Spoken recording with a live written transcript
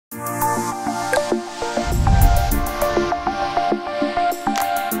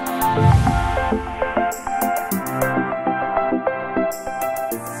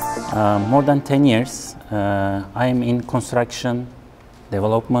More than 10 years, I am in construction,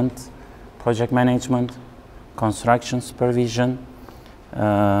 development, project management, construction supervision,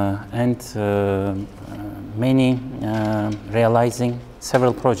 and realizing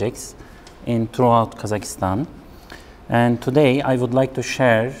several projects throughout Kazakhstan. And today I would like to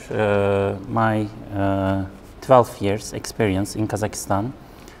share my 12 years experience in Kazakhstan,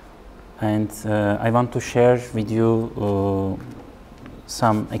 and I want to share with you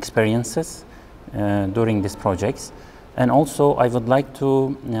some experiences during these projects, and also I would like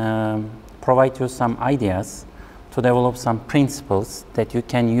to provide you some ideas to develop some principles that you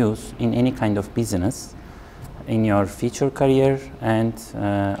can use in any kind of business in your future career. And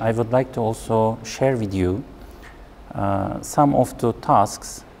I would like to also share with you some of the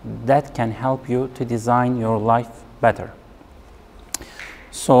tasks that can help you to design your life better.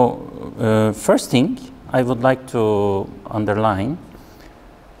 So first thing I would like to underline,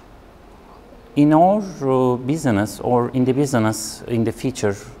 in our business or in the business in the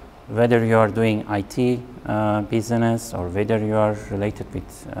future, whether you are doing IT business or whether you are related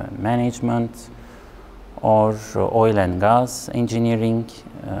with management or oil and gas engineering,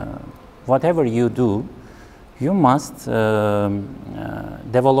 whatever you do, you must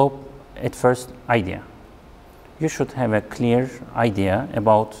develop at first idea. You should have a clear idea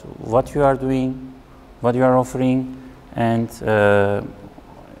about what you are doing, what you are offering, and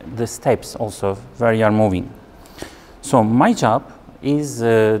the steps also where you are moving. So my job is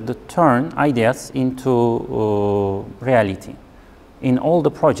to turn ideas into reality. In all the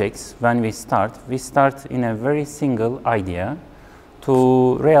projects, when we start in a very single idea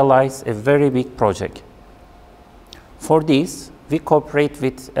to realize a very big project. For this, we cooperate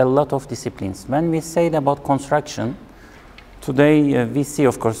with a lot of disciplines. When we say about construction, today we see,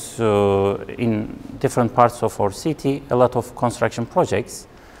 of course, in different parts of our city, a lot of construction projects.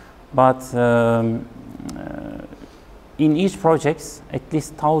 But in each project, at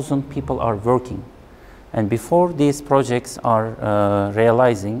least 1,000 people are working. And before these projects are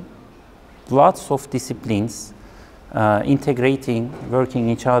realizing, lots of disciplines integrating, working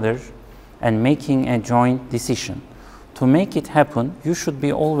each other, and making a joint decision. To make it happen, you should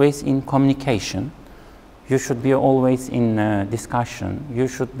be always in communication. You should be always in discussion. You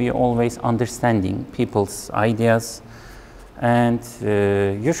should be always understanding people's ideas, and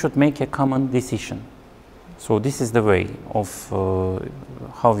you should make a common decision. So this is the way of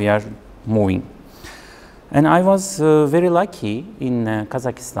how we are moving. And I was very lucky in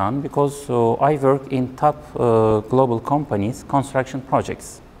Kazakhstan because I work in top global companies, construction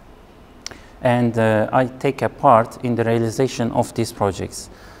projects. And I take a part in the realization of these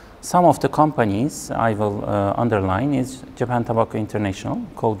projects. Some of the companies I will underline is Japan Tobacco International,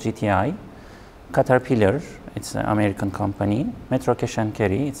 called GTI, Caterpillar, it's an American company, Metro Cash and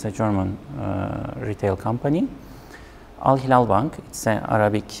Carry, it's a German retail company, Al Hilal Bank, it's an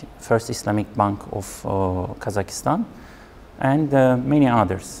Arabic first Islamic bank of Kazakhstan, and many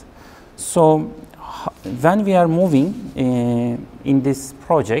others. So when we are moving in these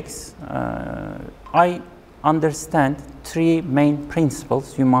projects, I understand three main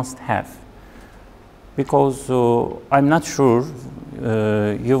principles you must have, because I'm not sure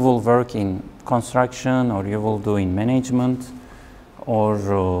you will work in construction or you will do in management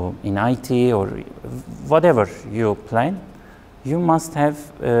or in IT or whatever you plan. You must have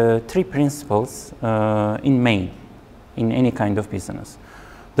three principles in any kind of business.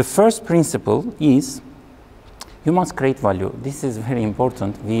 The first principle is you must create value. This is very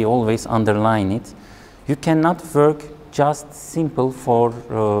important. We always underline it. You cannot work just simple for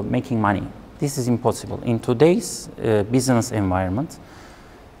making money. This is impossible. In today's business environment,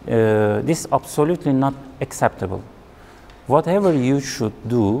 this is absolutely not acceptable. Whatever you should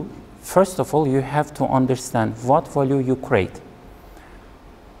do, first of all, you have to understand what value you create.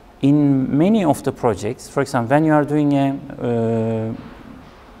 In many of the projects, for example, when you are doing a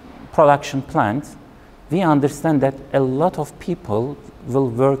production plant, we understand that a lot of people will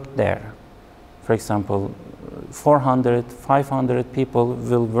work there. For example, 400, 500 people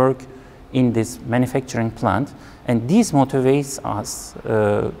will work in this manufacturing plant, and this motivates us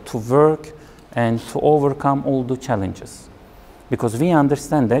to work and to overcome all the challenges. Because we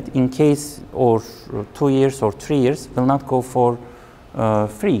understand that in case or 2 years or 3 years will not go for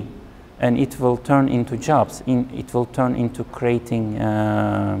free, and it will turn into jobs, it will turn into creating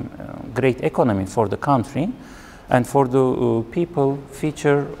great economy for the country and for the people,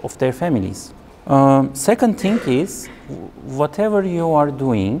 future of their families. Second thing is, whatever you are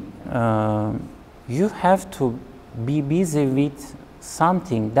doing, you have to be busy with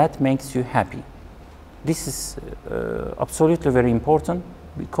something that makes you happy. This is absolutely very important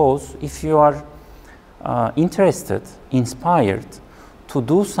because if you are interested, inspired to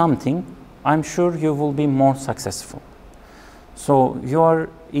do something, I'm sure you will be more successful. So you are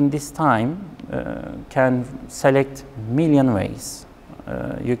in this time can select million ways.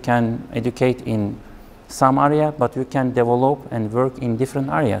 You can educate in some area, but you can develop and work in different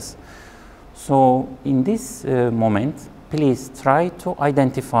areas. So in this moment, please try to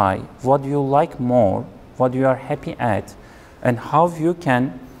identify what you like more, what you are happy at, and how you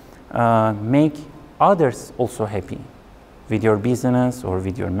can make others also happy with your business or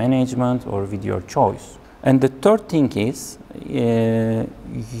with your management or with your choice. And the third thing is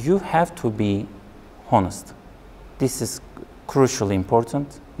you have to be honest. This is crucially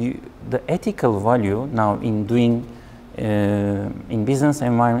important. The ethical value now in doing in business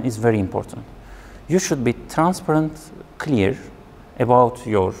environment is very important. You should be transparent, clear about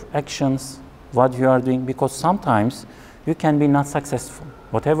your actions, what you are doing, because sometimes you can be not successful.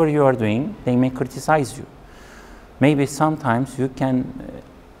 Whatever you are doing, they may criticize you. Maybe sometimes you can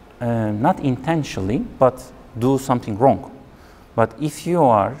not intentionally, but do something wrong. But if you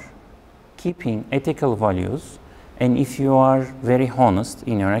are keeping ethical values and if you are very honest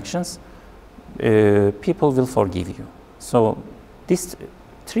in your actions, people will forgive you. So these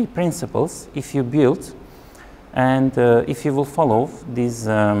three principles, if you build and if you will follow these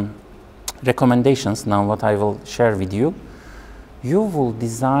recommendations, now what I will share with you, you will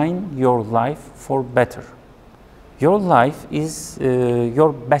design your life for better. Your life is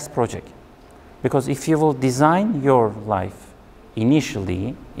your best project, because if you will design your life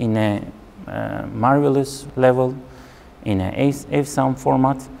initially in a marvelous level, in a awesome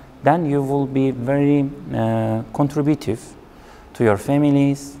format, then you will be very contributive to your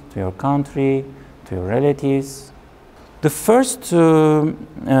families, to your country, to your relatives. The first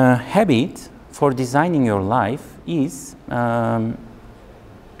habit for designing your life is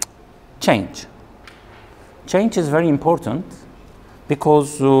change. Change is very important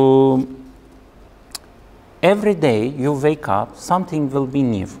because every day you wake up, something will be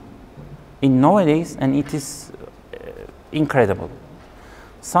new. In nowadays, and it is incredible.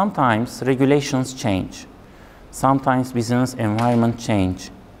 Sometimes regulations change. Sometimes business environment change.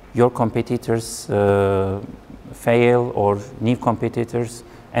 Your competitors fail or new competitors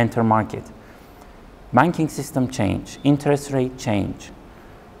enter market. Banking system change, interest rate change.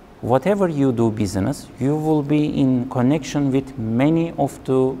 Whatever you do business, you will be in connection with many of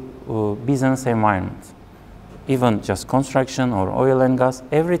the business environments. Even just construction or oil and gas,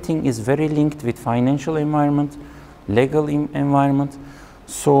 everything is very linked with financial environment, legal environment.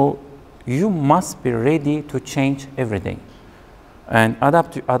 So you must be ready to change every day and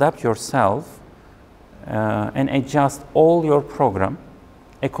adapt yourself and adjust all your program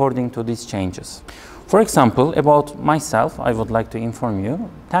according to these changes. For example, about myself, I would like to inform you,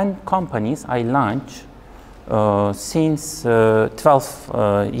 10 companies I launched since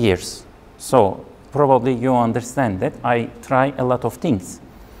 12 years. So probably you understand that I try a lot of things.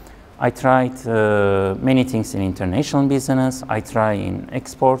 I tried many things in international business, I try in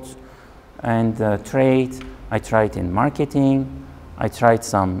exports and trade, I tried in marketing, I tried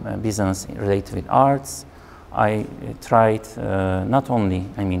some business related with arts, I tried not only,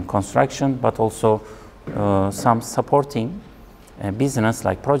 construction, but also some supporting business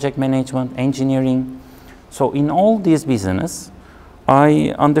like project management, engineering. So in all these business,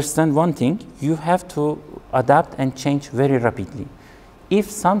 I understand one thing, you have to adapt and change very rapidly. If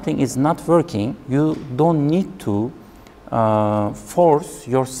something is not working, you don't need to force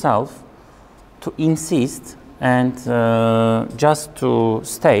yourself to insist and just to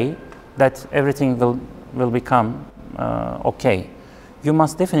stay that everything will become okay. You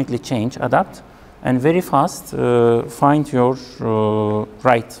must definitely change, adapt, and very fast find your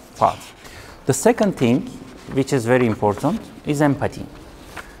right path. The second thing, which is very important, is empathy.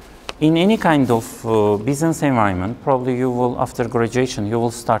 In any kind of business environment, probably you will, after graduation, you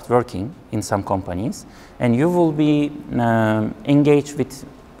will start working in some companies, and you will be engaged with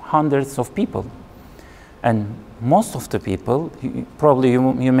hundreds of people. And most of the people, probably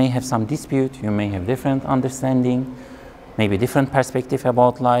you may have some dispute, you may have different understanding, maybe different perspective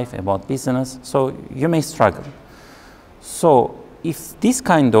about life, about business, so you may struggle. So if this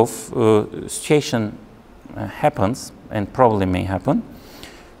kind of situation happens, and probably may happen,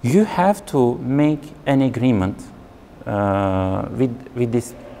 you have to make an agreement with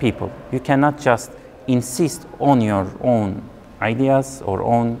these people. You cannot just insist on your own ideas or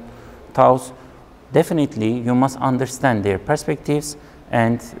own thoughts. Definitely, you must understand their perspectives,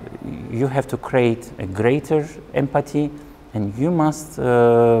 and you have to create a greater empathy, and you must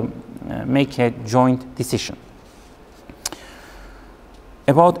make a joint decision.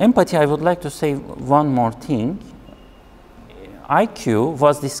 About empathy, I would like to say one more thing. IQ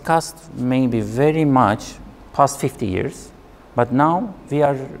was discussed maybe very much past 50 years, but now we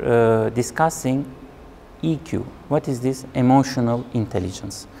are discussing EQ. What is this? Emotional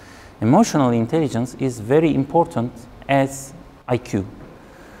intelligence. Emotional intelligence is very important as IQ.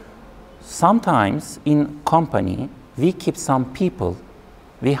 Sometimes in company, we keep some people,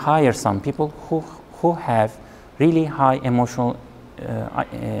 we hire some people who have really high emotional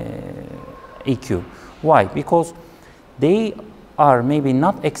EQ. Why? Because they are maybe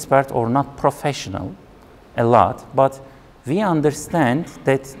not expert or not professional a lot, but we understand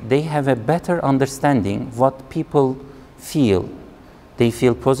that they have a better understanding what people feel. They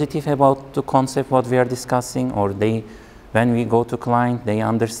feel positive about the concept what we are discussing, or they, when we go to client, they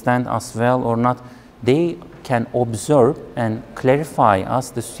understand us well or not. They can observe and clarify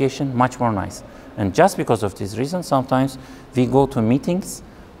us the situation much more nice. And just because of this reason, sometimes we go to meetings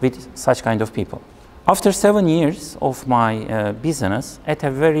with such kind of people. After 7 years of my business, at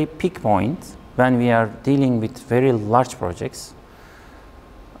a very peak point, when we are dealing with very large projects,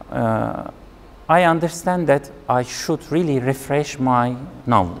 I understand that I should really refresh my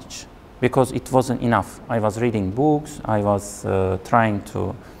knowledge because it wasn't enough. I was reading books, I was trying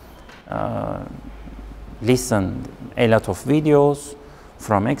to listen a lot of videos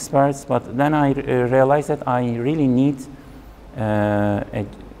from experts, but then I realized that I really need a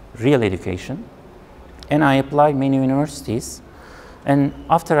real education, and I applied many universities. And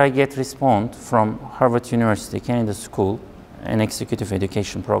after I get response from Harvard University, Kennedy School, an executive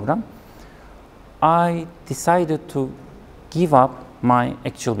education program, I decided to give up my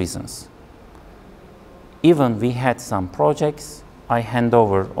actual business. Even we had some projects, I hand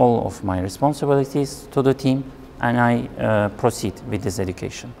over all of my responsibilities to the team, and I proceed with this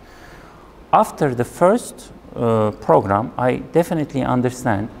education. After the first program, I definitely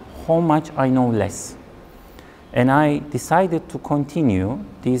understand how much I know less. And I decided to continue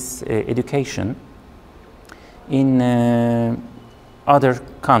this education in other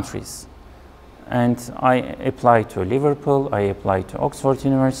countries. And I applied to Liverpool, I applied to Oxford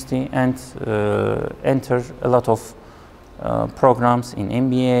University, and entered a lot of programs in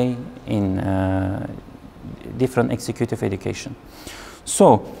MBA, in different executive education.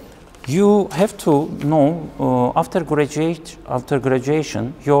 So you have to know after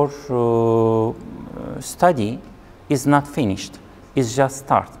graduation, your study is not finished, it's just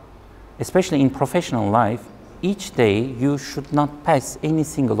start. Especially in professional life, each day you should not pass any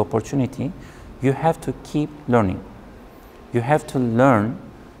single opportunity. You have to keep learning. You have to learn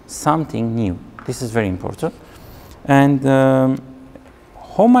something new. This is very important. And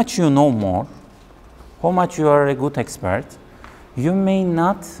how much you know more, how much you are a good expert, you may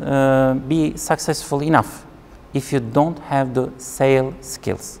not be successful enough if you don't have the sales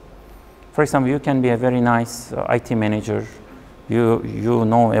skills. For example, you can be a very nice IT manager, you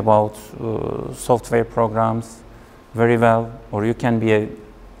know about software programs very well, or you can be a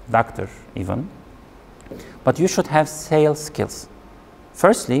doctor even, but you should have sales skills.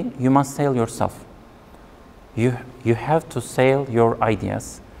 Firstly, you must sell yourself. You have to sell your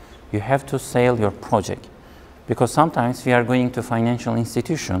ideas, you have to sell your project, because sometimes we are going to financial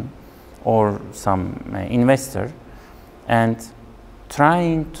institution or some investor and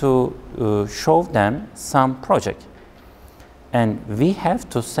trying to show them some project, and we have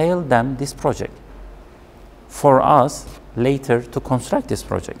to sell them this project for us later to construct this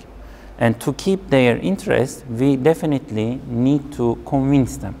project. And to keep their interest, we definitely need to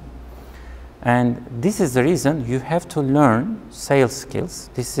convince them. And this is the reason you have to learn sales skills.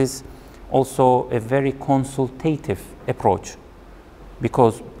 This is also a very consultative approach,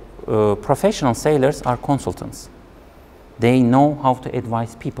 because professional sellers are consultants. They know how to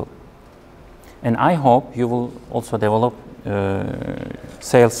advise people. And I hope you will also develop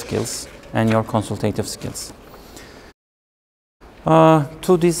sales skills and your consultative skills.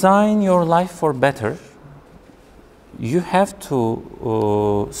 To design your life for better, you have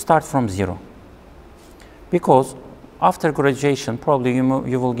to start from zero. Because after graduation, probably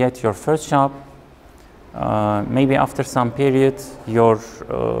you will get your first job. Maybe after some period, your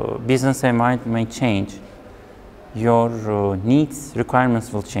business environment may change. Your needs,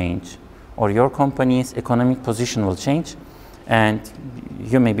 requirements will change, or your company's economic position will change, and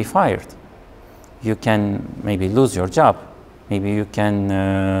you may be fired. You can maybe lose your job. Maybe you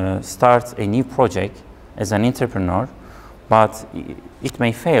can start a new project as an entrepreneur, but it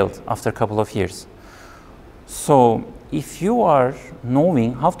may fail after a couple of years. So if you are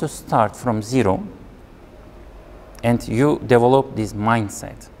knowing how to start from zero, and you develop this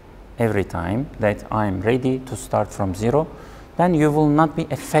mindset every time that I'm ready to start from zero, then you will not be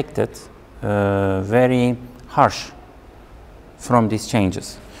affected very harsh from these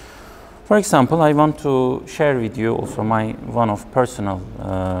changes. For example, I want to share with you also my one of personal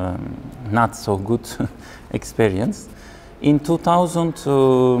not so good experience. In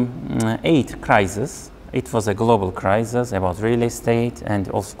 2008 crisis, it was a global crisis about real estate, and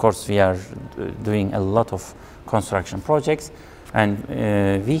of course we are doing a lot of construction projects, and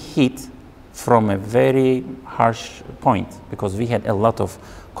we hit from a very harsh point because we had a lot of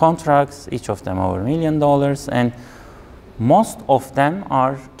contracts, each of them over $1 million, and most of them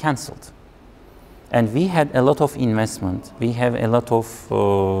are cancelled. And we had a lot of investment. We have a lot of,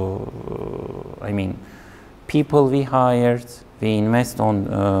 people we hired. We invest on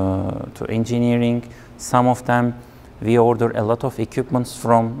to engineering. Some of them we order a lot of equipments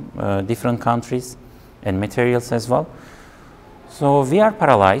from different countries and materials as well. So we are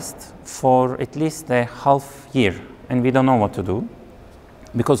paralyzed for at least a half year, and we don't know what to do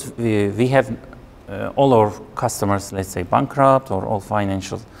because we have all our customers, let's say, bankrupt, or all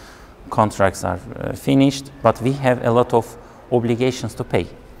financial contracts are finished, but we have a lot of obligations to pay.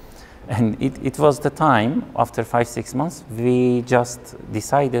 And it was the time, after 5-6 months, we just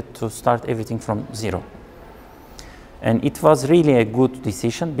decided to start everything from zero. And it was really a good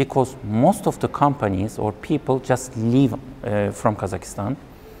decision because most of the companies or people just leave from Kazakhstan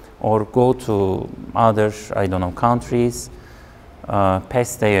or go to other, I don't know, countries,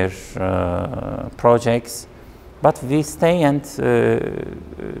 pass their projects. But we stay and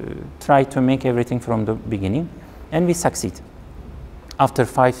try to make everything from the beginning, and we succeed. After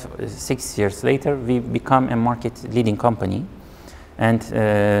 5-6 years later, we become a market-leading company and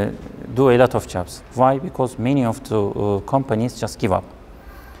do a lot of jobs. Why? Because many of the companies just give up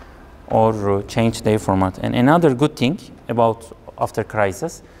or change their format. And another good thing about after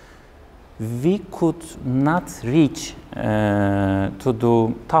crisis, we could not reach to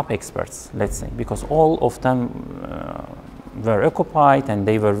the top experts, let's say, because all of them were occupied and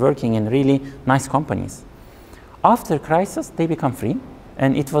they were working in really nice companies. After crisis, they become free,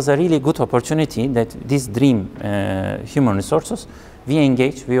 and it was a really good opportunity that this dream human resources, we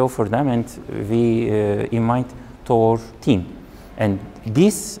engage, we offer them, and we invite to our team. And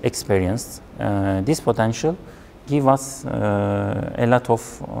this experience, this potential, give us a lot of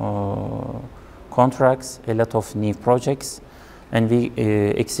contracts, a lot of new projects, and we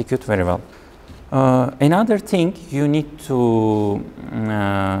execute very well. Another thing, you need to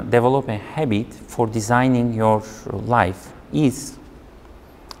develop a habit for designing your life is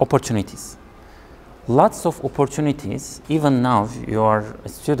opportunities. Lots of opportunities, even now you are a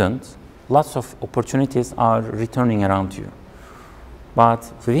student, lots of opportunities are returning around you.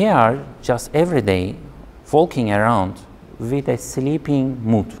 But we are just every day walking around with a sleeping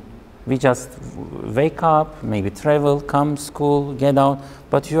mood. We just wake up, maybe travel, come school, get out,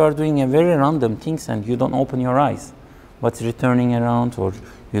 but you are doing a very random things and you don't open your eyes. What's returning around, or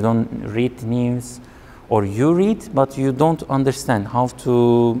you don't read news, or you read but you don't understand how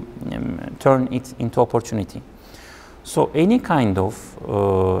to turn it into opportunity. So any kind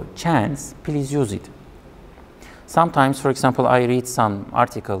of chance, please use it. Sometimes, for example, I read some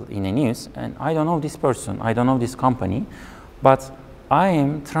article in a news and I don't know this person, I don't know this company, but I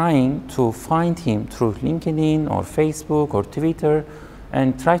am trying to find him through LinkedIn or Facebook or Twitter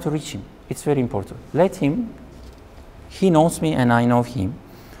and try to reach him. It's very important. Let him, he knows me and I know him.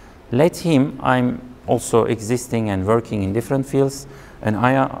 Let him, I'm also existing and working in different fields, and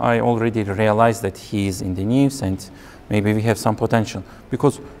I already realized that he is in the news and maybe we have some potential.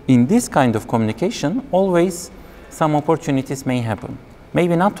 Because in this kind of communication, always some opportunities may happen.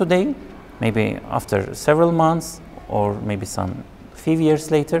 Maybe not today, maybe after several months, or maybe some few years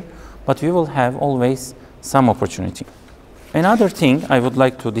later, but we will have always some opportunity. Another thing I would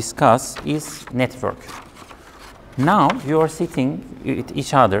like to discuss is network. Now you are sitting with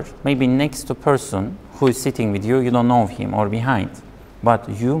each other, maybe next to a person who is sitting with you, you don't know him, or behind, but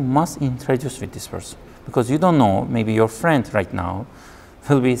you must introduce with this person, because you don't know, maybe your friend right now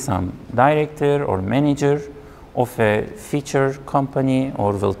will be some director or manager of a feature company,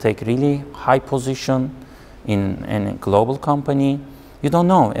 or will take really high position in a global company. You don't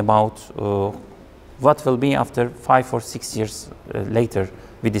know about what will be after 5 or 6 years later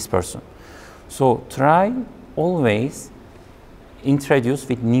with this person. So try always introduce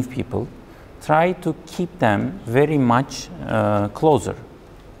with new people. Try to keep them very much closer.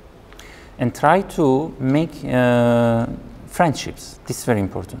 And try to make friendships. This is very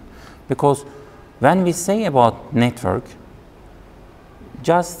important. Because when we say about network,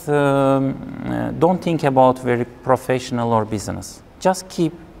 just don't think about very professional or business. Just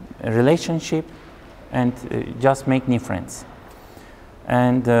keep a relationship and just make new friends.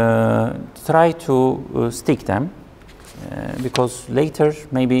 and try to stick them, because later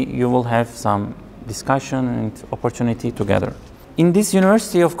maybe you will have some discussion and opportunity together. In this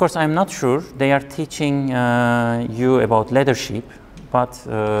university, of course, I'm not sure they are teaching you about leadership, but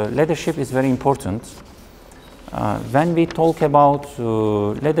leadership is very important. When we talk about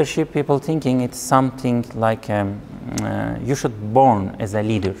leadership, people thinking it's something like you should be born as a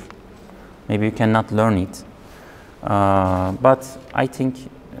leader. Maybe you cannot learn it. But I think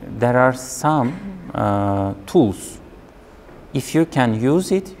there are some tools. If you can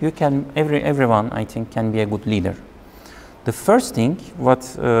use it, you can. Everyone, I think, can be a good leader. The first thing what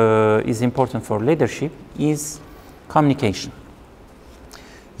is important for leadership is communication.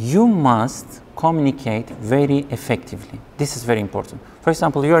 You must communicate very effectively. This is very important. For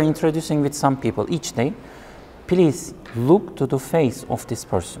example, you are introducing with some people each day. Please look to the face of this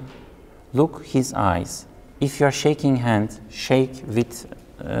person. Look his eyes. If you are shaking hand, shake with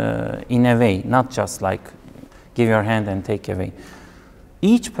in a way, not just like give your hand and take away.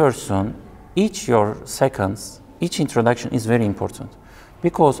 Each person, each your seconds, each introduction is very important,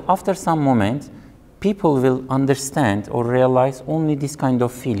 because after some moment, people will understand or realize only this kind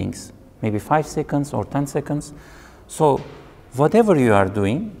of feelings, maybe 5 seconds or 10 seconds. So whatever you are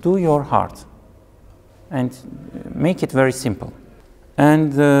doing, do your heart and make it very simple.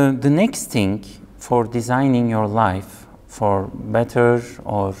 And the next thing for designing your life for better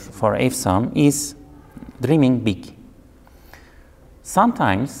or for awesome is dreaming big.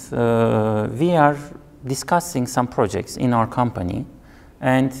 Sometimes we are discussing some projects in our company,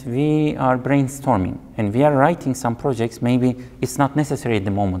 and we are brainstorming, and we are writing some projects. Maybe it's not necessary at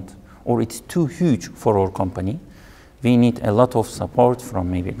the moment, or it's too huge for our company. We need a lot of support from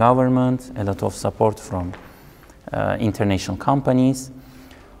maybe government, a lot of support from international companies,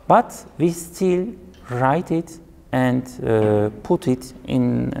 but we still write it and put it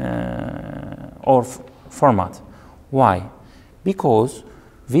in our format. Why? Because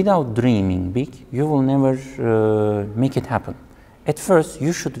without dreaming big, you will never make it happen. At first,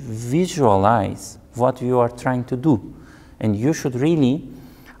 you should visualize what you are trying to do, and you should really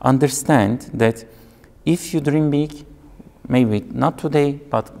understand that if you dream big, maybe not today,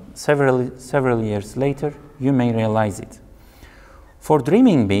 but several years later, you may realize it. For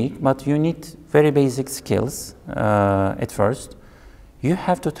dreaming big, but you need very basic skills at first, you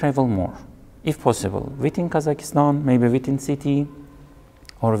have to travel more, if possible, within Kazakhstan, maybe within city,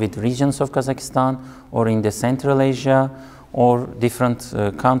 or with regions of Kazakhstan, or in the Central Asia, or different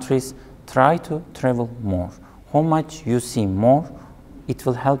countries. Try to travel more. How much you see more, it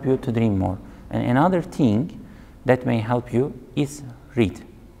will help you to dream more. And another thing that may help you is read.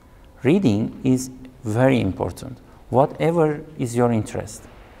 Reading is very important. Whatever is your interest,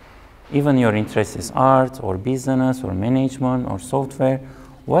 even your interest is art or business or management or software,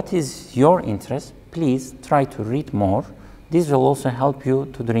 what is your interest, please try to read more. This will also help you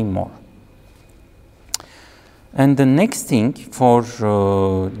to dream more. And the next thing for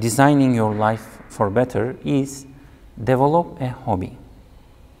designing your life for better is develop a hobby.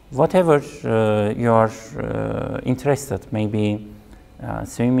 Whatever you are interested, maybe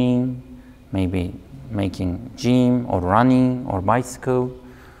swimming, maybe making gym or running or bicycle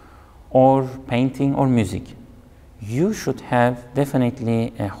or painting or music. You should have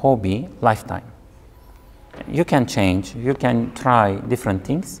definitely a hobby lifetime. You can change, you can try different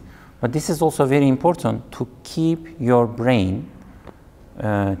things, but this is also very important to keep your brain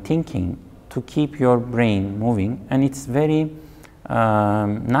thinking, to keep your brain moving, and it's very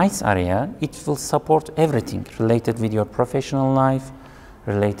nice area. It will support everything related with your professional life,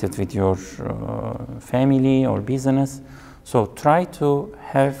 related with your family or business. So try to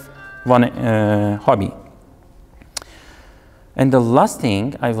have one hobby. And the last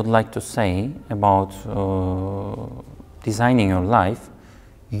thing I would like to say about designing your life,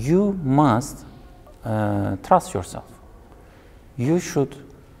 you must trust yourself. You should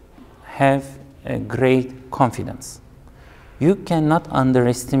have a great confidence. You cannot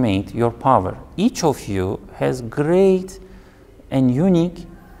underestimate your power. Each of you has great and unique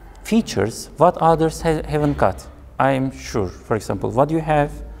features what others haven't got. I am sure, for example, what you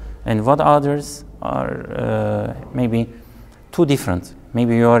have and what others are maybe too different.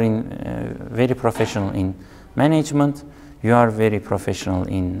 Maybe you are very professional in management, you are very professional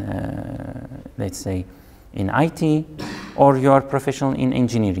in, let's say, in IT, or you are professional in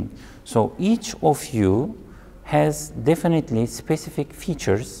engineering. So each of you has definitely specific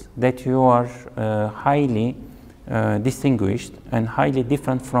features that you are highly distinguished and highly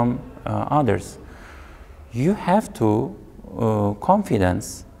different from others. You have to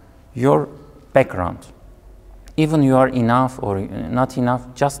confidence your background. even you are enough or not enough,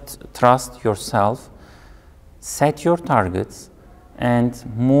 just trust yourself, set your targets, and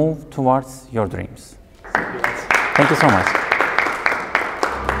move towards your dreams. Thank you so much.